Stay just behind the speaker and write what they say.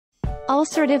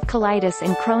Ulcerative colitis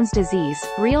and Crohn's disease,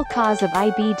 real cause of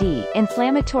IBD,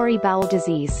 inflammatory bowel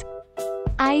disease.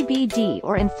 IBD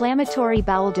or inflammatory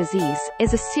bowel disease,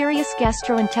 is a serious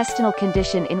gastrointestinal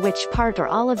condition in which part or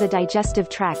all of the digestive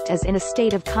tract is in a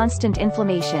state of constant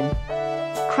inflammation.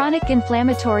 Chronic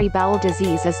inflammatory bowel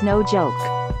disease is no joke.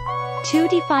 Two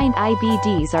defined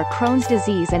IBDs are Crohn's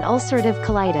disease and ulcerative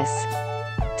colitis.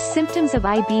 Symptoms of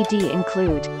IBD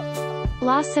include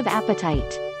loss of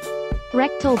appetite,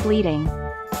 rectal bleeding,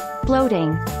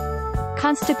 bloating,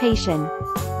 constipation,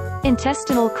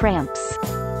 intestinal cramps,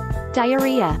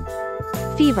 diarrhea,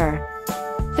 fever,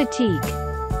 fatigue,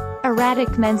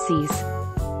 erratic menses,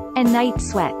 and night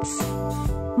sweats.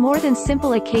 More than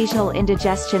simple occasional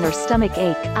indigestion or stomach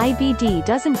ache, IBD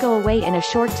doesn't go away in a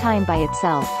short time by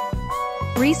itself.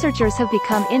 Researchers have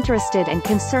become interested and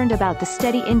concerned about the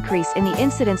steady increase in the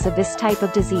incidence of this type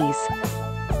of disease.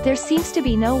 There seems to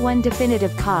be no one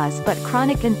definitive cause, but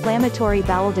chronic inflammatory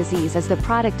bowel disease is the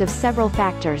product of several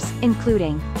factors,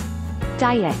 including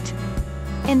diet,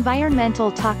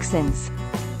 environmental toxins,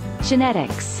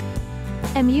 genetics,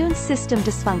 immune system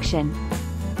dysfunction,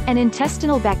 and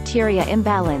intestinal bacteria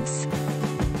imbalance.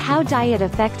 How diet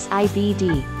affects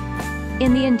IBD.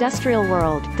 In the industrial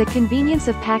world, the convenience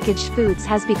of packaged foods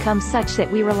has become such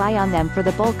that we rely on them for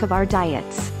the bulk of our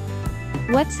diets.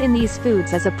 What's in these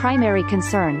foods is a primary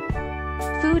concern.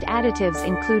 Food additives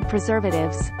include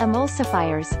preservatives,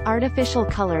 emulsifiers, artificial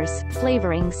colors,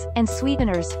 flavorings, and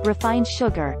sweeteners, refined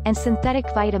sugar, and synthetic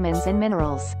vitamins and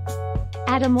minerals.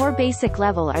 At a more basic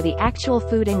level are the actual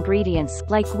food ingredients,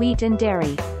 like wheat and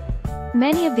dairy.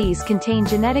 Many of these contain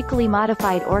genetically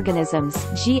modified organisms,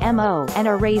 GMO, and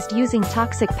are raised using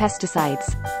toxic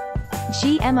pesticides.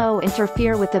 GMO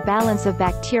interfere with the balance of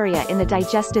bacteria in the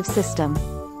digestive system.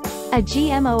 A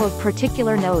GMO of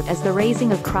particular note is the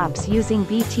raising of crops using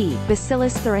Bt,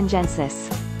 Bacillus thuringiensis.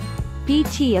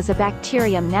 Bt is a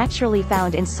bacterium naturally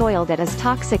found in soil that is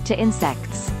toxic to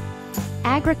insects.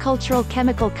 Agricultural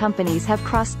chemical companies have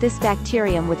crossed this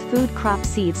bacterium with food crop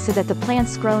seeds so that the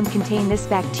plants grown contain this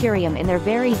bacterium in their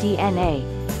very DNA.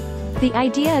 The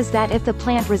idea is that if the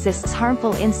plant resists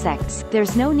harmful insects,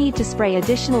 there's no need to spray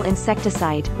additional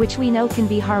insecticide, which we know can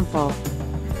be harmful.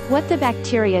 What the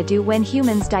bacteria do when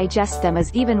humans digest them is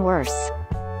even worse.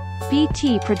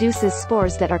 Bt produces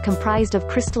spores that are comprised of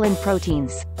crystalline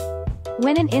proteins.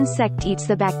 When an insect eats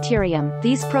the bacterium,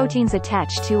 these proteins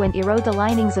attach to and erode the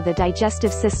linings of the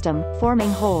digestive system,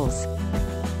 forming holes.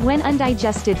 When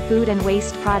undigested food and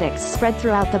waste products spread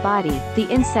throughout the body,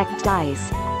 the insect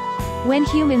dies. When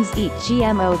humans eat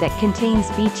GMO that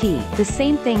contains Bt, the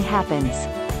same thing happens.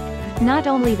 Not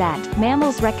only that,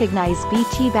 mammals recognize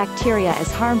Bt bacteria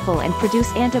as harmful and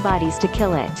produce antibodies to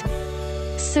kill it.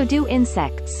 So do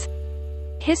insects.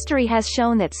 History has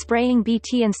shown that spraying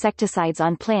Bt insecticides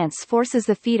on plants forces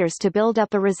the feeders to build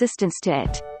up a resistance to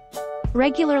it.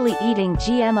 Regularly eating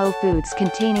GMO foods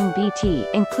containing Bt,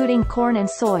 including corn and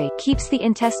soy, keeps the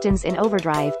intestines in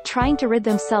overdrive, trying to rid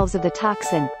themselves of the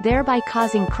toxin, thereby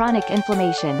causing chronic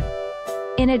inflammation.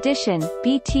 In addition,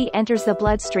 Bt enters the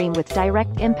bloodstream with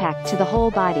direct impact to the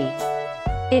whole body.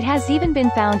 It has even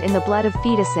been found in the blood of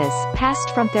fetuses, passed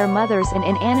from their mothers and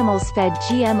in animals fed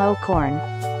GMO corn.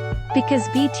 Because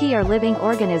Bt are living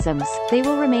organisms, they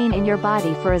will remain in your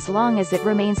body for as long as it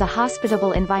remains a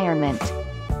hospitable environment.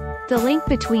 The link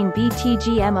between Bt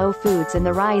GMO foods and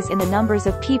the rise in the numbers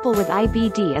of people with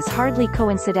IBD is hardly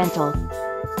coincidental.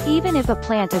 Even if a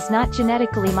plant is not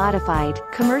genetically modified,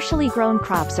 commercially grown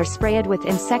crops are sprayed with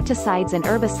insecticides and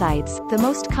herbicides, the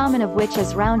most common of which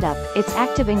is Roundup. Its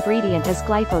active ingredient is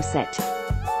glyphosate.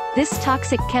 This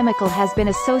toxic chemical has been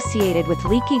associated with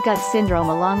leaky gut syndrome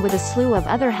along with a slew of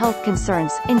other health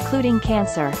concerns, including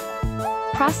cancer.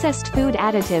 Processed food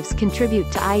additives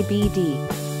contribute to IBD.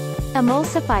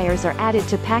 Emulsifiers are added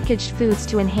to packaged foods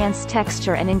to enhance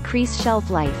texture and increase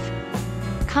shelf life.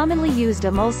 Commonly used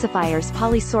emulsifiers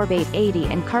polysorbate 80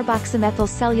 and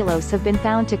carboxymethylcellulose have been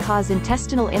found to cause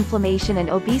intestinal inflammation and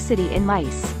obesity in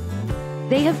mice.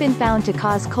 They have been found to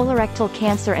cause colorectal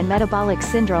cancer and metabolic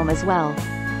syndrome as well.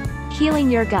 Healing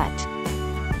your gut.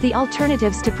 The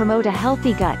alternatives to promote a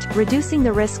healthy gut, reducing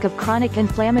the risk of chronic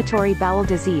inflammatory bowel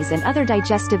disease and other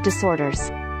digestive disorders.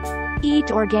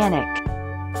 Eat organic.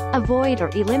 Avoid or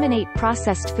eliminate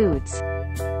processed foods.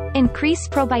 Increase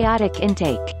probiotic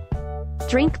intake.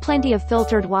 Drink plenty of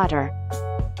filtered water.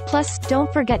 Plus,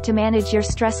 don't forget to manage your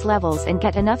stress levels and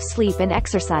get enough sleep and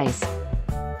exercise.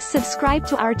 Subscribe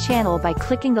to our channel by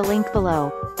clicking the link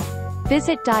below.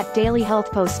 Visit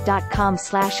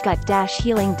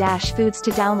dailyhealthpost.com/gut-healing-foods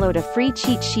to download a free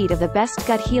cheat sheet of the best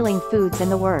gut healing foods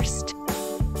and the worst.